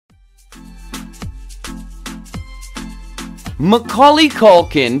Macaulay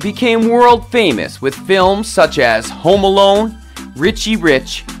Culkin became world famous with films such as Home Alone, Richie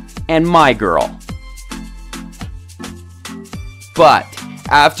Rich, and My Girl. But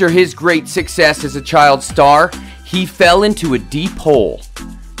after his great success as a child star, he fell into a deep hole.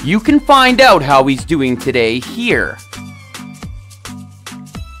 You can find out how he's doing today here.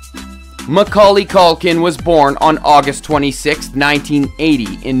 Macaulay Culkin was born on August 26,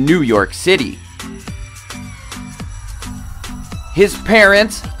 1980 in New York City. His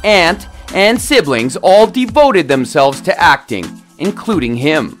parents, aunt, and siblings all devoted themselves to acting, including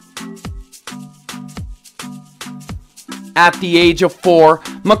him. At the age of 4,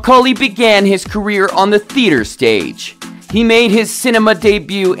 Macaulay began his career on the theater stage. He made his cinema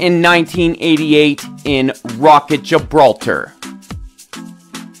debut in 1988 in Rocket Gibraltar.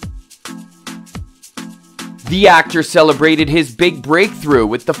 The actor celebrated his big breakthrough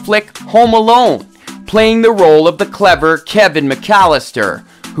with the flick Home Alone, playing the role of the clever Kevin McAllister,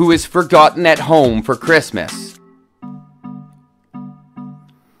 who is forgotten at home for Christmas.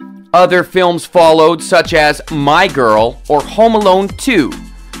 Other films followed, such as My Girl or Home Alone 2.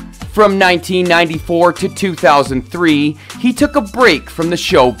 From 1994 to 2003, he took a break from the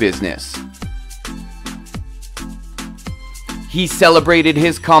show business. He celebrated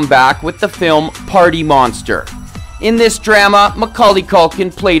his comeback with the film Party Monster. In this drama, Macaulay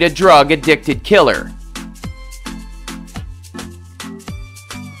Culkin played a drug-addicted killer.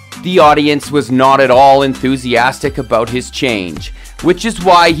 The audience was not at all enthusiastic about his change, which is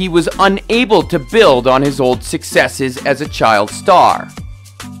why he was unable to build on his old successes as a child star.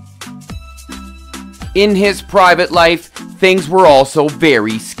 In his private life, things were also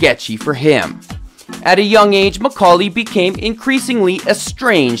very sketchy for him. At a young age, Macaulay became increasingly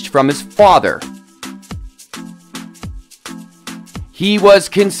estranged from his father. He was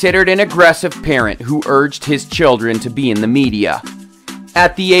considered an aggressive parent who urged his children to be in the media.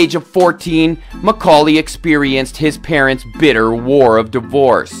 At the age of 14, Macaulay experienced his parents' bitter war of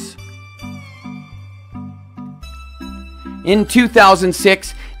divorce. In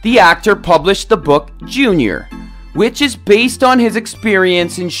 2006, the actor published the book Junior, which is based on his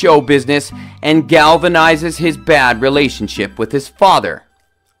experience in show business and galvanizes his bad relationship with his father.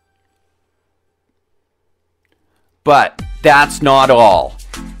 But that's not all.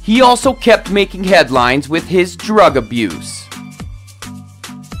 He also kept making headlines with his drug abuse.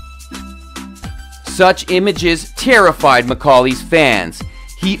 Such images terrified Macaulay's fans.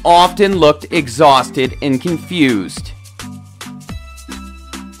 He often looked exhausted and confused.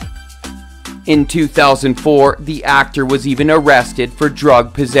 In 2004, the actor was even arrested for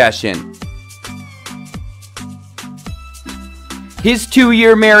drug possession. His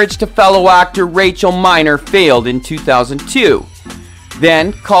 2-year marriage to fellow actor Rachel Miner failed in 2002.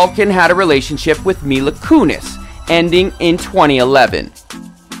 Then, Culkin had a relationship with Mila Kunis, ending in 2011.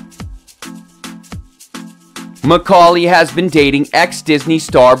 Macaulay has been dating ex-Disney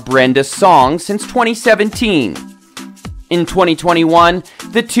star Brenda Song since 2017. In 2021,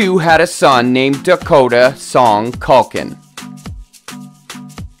 the two had a son named Dakota Song Culkin.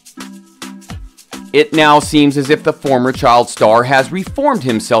 It now seems as if the former child star has reformed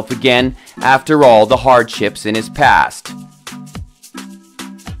himself again after all the hardships in his past.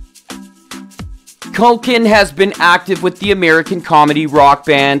 Culkin has been active with the American comedy rock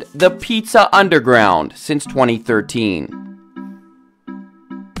band The Pizza Underground since 2013.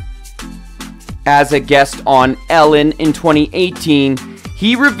 As a guest on Ellen in 2018,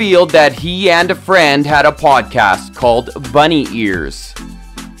 he revealed that he and a friend had a podcast called Bunny Ears.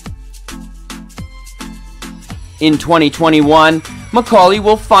 In 2021, Macaulay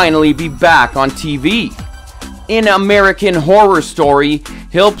will finally be back on TV. In American Horror Story,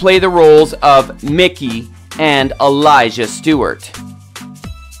 he'll play the roles of Mickey and Elijah Stewart.